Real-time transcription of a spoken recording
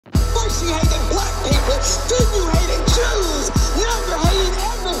you hated black people, then you hated Jews. Now you're hating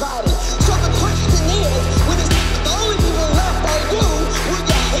everybody. So the question is, when it's the only people left are you, will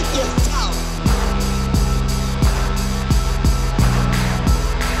you hate yourself?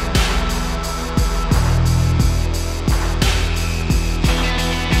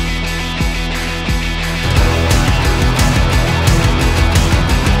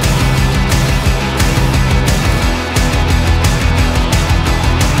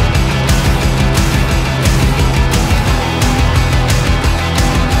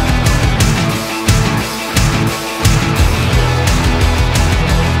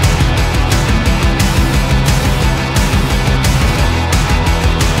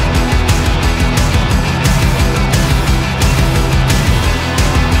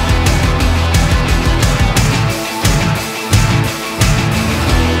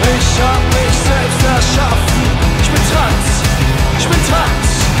 Ich hab mich selbst erschaffen. Ich bin Trans,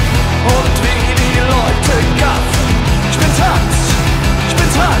 und wie die Leute gaffen. Ich bin Trans, ich bin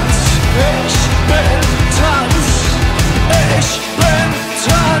Trans,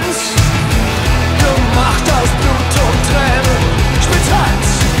 gemacht aus Blut und Tränen. Ich bin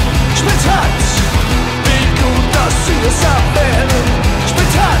Trans, wie gut, dass sie es erwähnen. Ich bin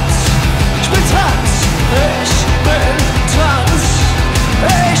Trans, ich bin Trans, ich bin Trans.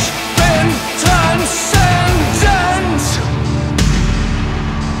 Ich bin Transzendent.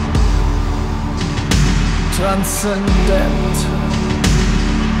 Transzendent.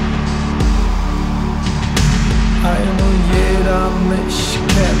 Eine Jeder mich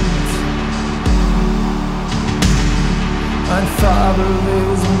kennt. Ein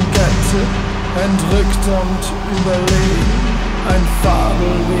Fabelwesen, Göttin, entrückt und überlegen. Ein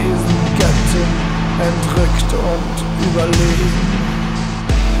Fabelwesen, Göttin, entrückt und überlegen.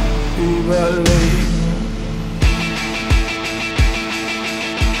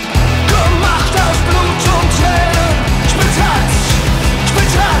 Gemacht aus Blut und Tränen. Ich bin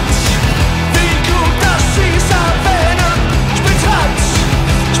Trans, wie gut, dass sie's erwähnen. Ich bin Trans,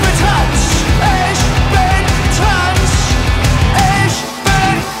 ich bin Trans, ich bin Trans, ich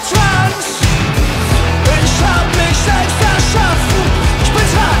bin Trans. Ich hab mich selbst erschaffen. Ich bin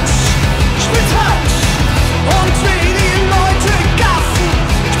Trans, und wie die Leute gaffen.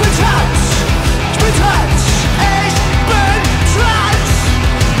 Ich bin Trans, ich bin Trans, ich bin Trans,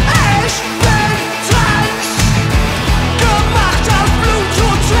 ich bin Trans. Gemacht aus Blut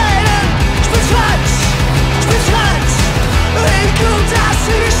und Tränen. Ich bin Trans, wie gut, dass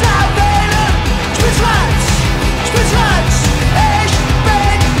sie's erwähnen. Ich bin Trans, ich bin Trans, ich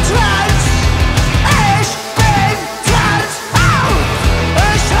bin Trans, ich bin Trans. Au!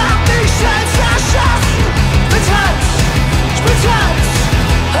 Ich hab mich selbst erschaffen. Ich bin Trans,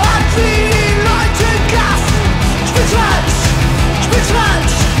 und wie die Leute gaffen. Ich bin Trans, ich bin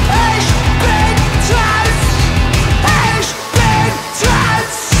Trans, ich bin Trans, ich bin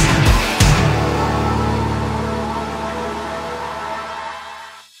Trans.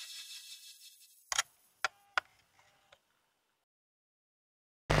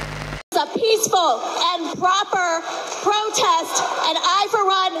 A peaceful and proper protest, and I, for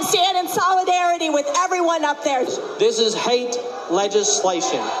one, stand in solidarity with everyone up there. This is hate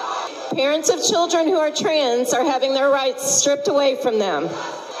legislation. Parents of children who are trans are having their rights stripped away from them.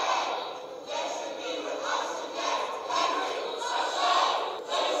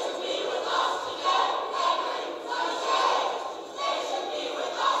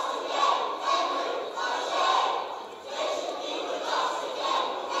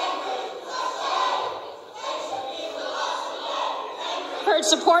 Heard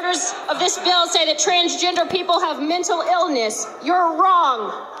supporters of this bill say that transgender people have mental illness. You're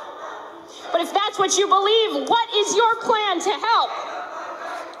wrong. But if that's what you believe, what is your plan to help?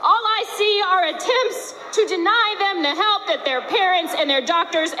 All I see are attempts to deny them the help that their parents and their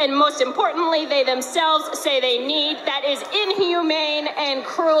doctors, and most importantly, they themselves say they need. That is inhumane and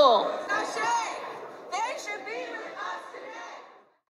cruel.